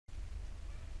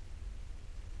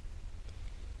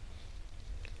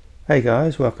Hey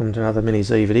guys, welcome to another Mini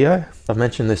Z video. I've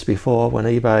mentioned this before, when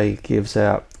eBay gives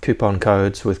out coupon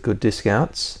codes with good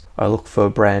discounts, I look for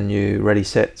brand new ready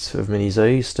sets of Mini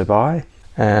Zs to buy,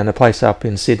 and a place up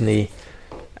in Sydney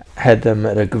had them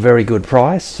at a very good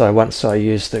price, so once I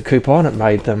used the coupon it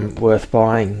made them worth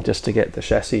buying just to get the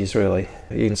chassis really.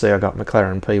 You can see I got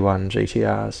McLaren P1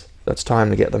 GTRs. It's time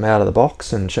to get them out of the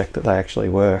box and check that they actually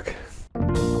work.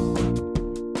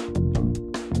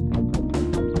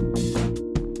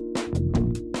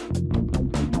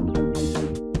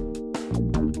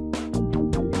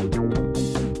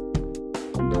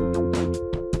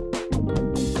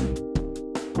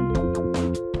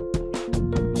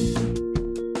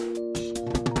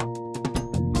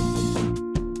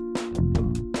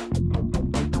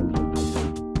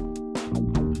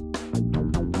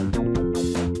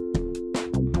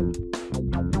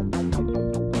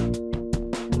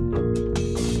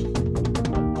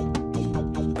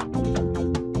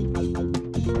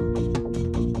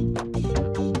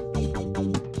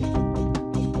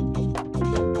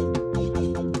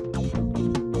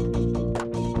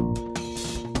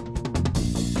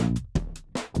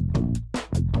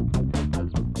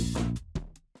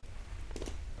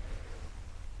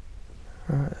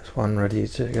 Alright, there's one ready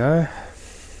to go.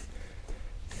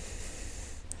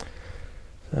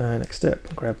 So next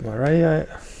step, grab my radio.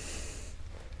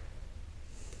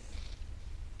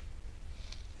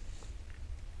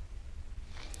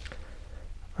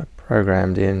 I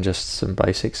programmed in just some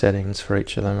basic settings for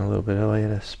each of them a little bit earlier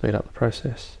to speed up the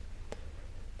process.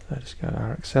 So just go to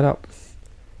RX setup,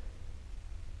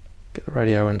 get the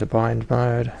radio into bind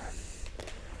mode.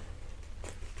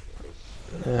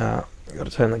 Now I've got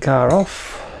to turn the car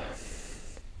off,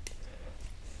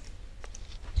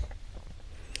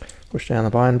 push down the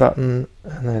bind button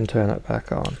and then turn it back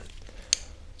on.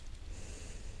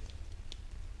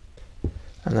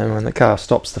 And then when the car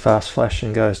stops the fast flash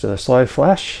and goes to the slow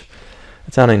flash,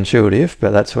 it's unintuitive,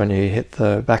 but that's when you hit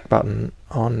the back button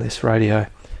on this radio.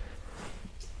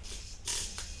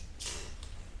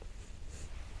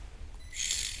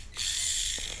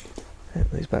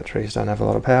 These batteries don't have a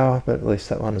lot of power, but at least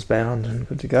that one's bound and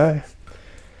good to go.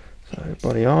 So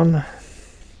body on.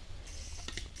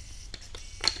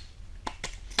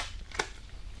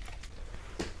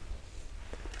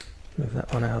 Move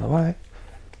that one out of the way.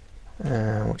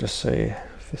 And we'll just see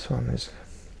if this one is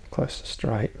close to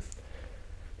straight.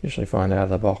 Usually find out of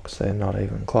the box they're not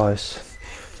even close.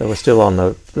 So we're still on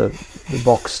the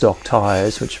box stock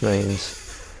tyres, which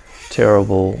means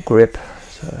terrible grip.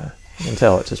 So you can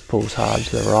tell it just pulls hard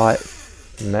to the right,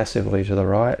 massively to the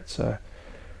right, so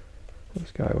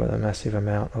let's go with a massive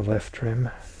amount of left trim.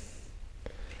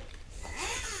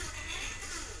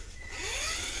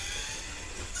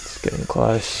 It's getting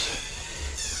close.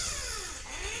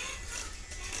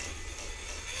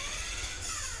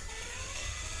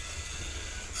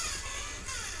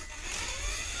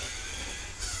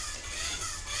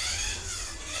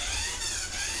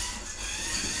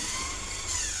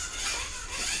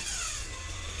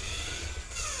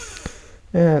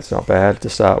 Yeah, it's not bad to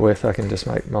start with. I can just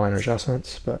make minor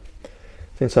adjustments, but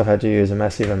since I've had to use a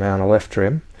massive amount of left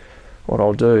trim, what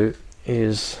I'll do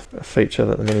is a feature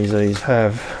that the Mini Zs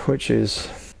have, which is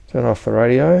turn off the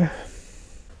radio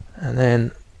and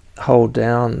then hold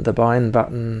down the bind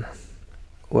button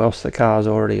whilst the car's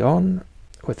already on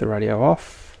with the radio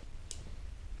off.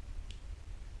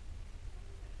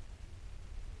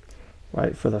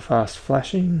 Wait for the fast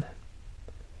flashing.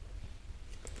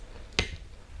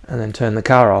 And then turn the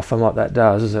car off, and what that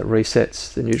does is it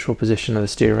resets the neutral position of the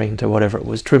steering to whatever it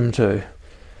was trimmed to.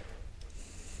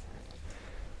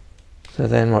 So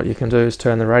then what you can do is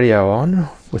turn the radio on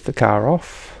with the car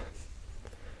off.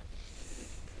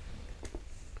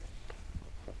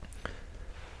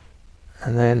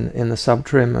 And then in the sub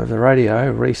trim of the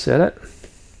radio, reset it.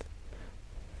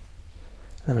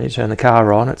 And when you turn the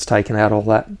car on, it's taken out all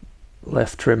that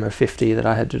left trim of 50 that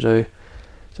I had to do,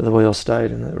 so the wheel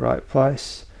stayed in the right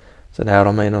place. So now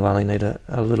it'll mean I'll only need a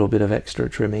little bit of extra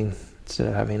trimming instead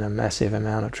of having a massive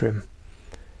amount of trim.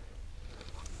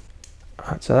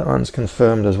 Alright, so that one's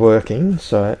confirmed as working,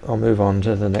 so I'll move on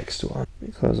to the next one,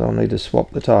 because I'll need to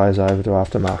swap the tyres over to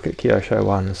aftermarket Kyosho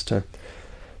ones to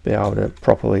be able to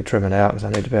properly trim it out, because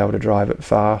I need to be able to drive it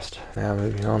fast. Now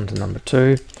moving on to number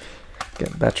 2,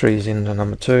 get batteries into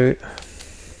number 2.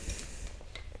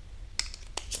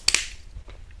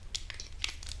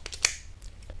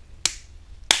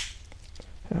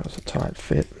 That was a tight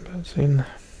fit, but it's in.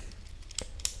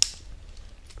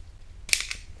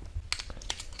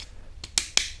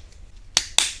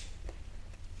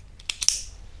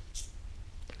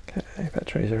 Okay,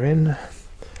 batteries are in.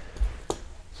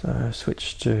 So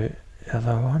switch to the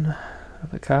other one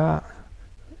of the car.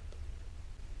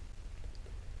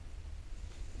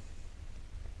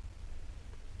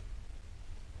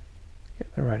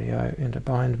 Get the radio into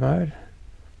bind mode.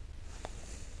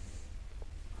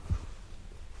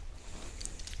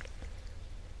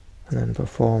 And then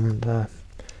perform the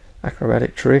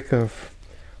acrobatic trick of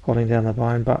holding down the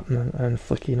bind button and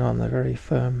flicking on the very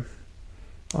firm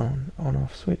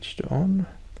on-off switch to on.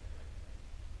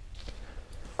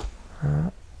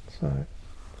 So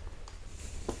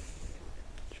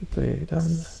should be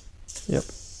done. Yep,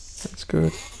 that's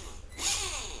good.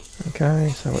 Okay,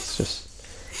 so let's just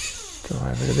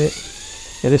drive it a bit.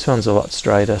 Yeah, this one's a lot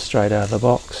straighter, straight out of the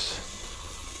box.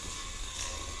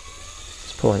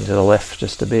 Just pulling to the left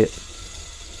just a bit.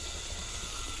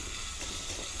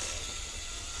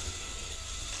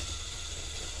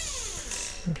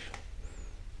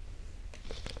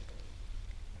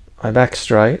 My back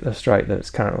straight, the straight that it's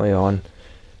currently on,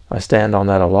 I stand on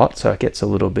that a lot, so it gets a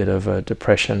little bit of a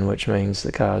depression, which means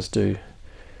the cars do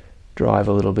drive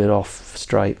a little bit off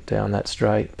straight down that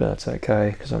straight, but that's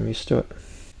okay because I'm used to it.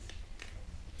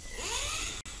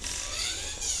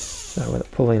 So with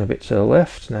it pulling a bit to the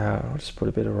left, now I'll just put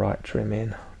a bit of right trim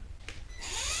in.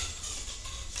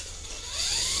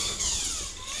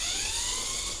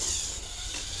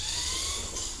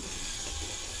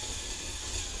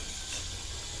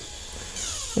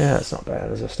 Yeah, that's not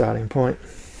bad as a starting point.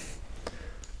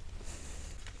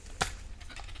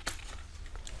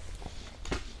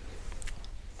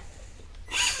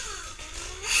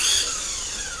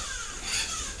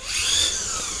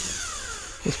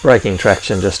 It's braking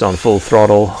traction just on full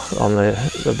throttle on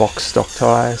the box stock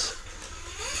tyres.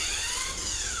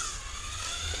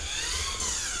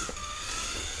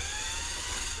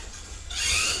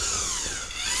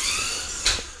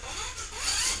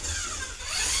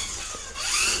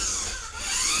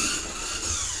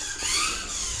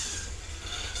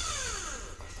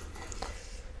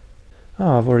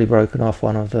 Oh, I've already broken off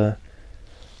one of the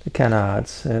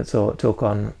canards. That's all it took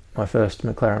on my first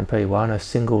McLaren P1, a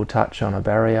single touch on a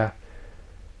barrier,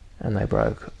 and it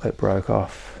broke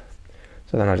off.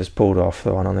 So then I just pulled off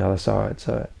the one on the other side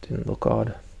so it didn't look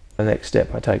odd. The next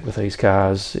step I take with these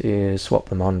cars is swap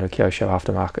them onto Kyosho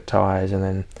aftermarket tyres and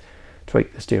then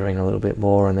tweak the steering a little bit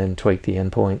more and then tweak the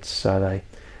endpoints so they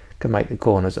can make the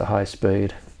corners at high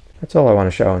speed. That's all I want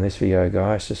to show in this video,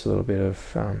 guys, just a little bit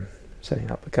of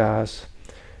setting up the cars.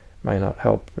 May not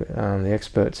help the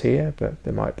experts here, but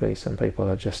there might be some people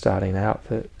that are just starting out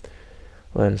that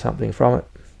learn something from it.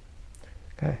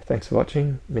 Okay, thanks for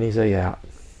watching. Mini Z out.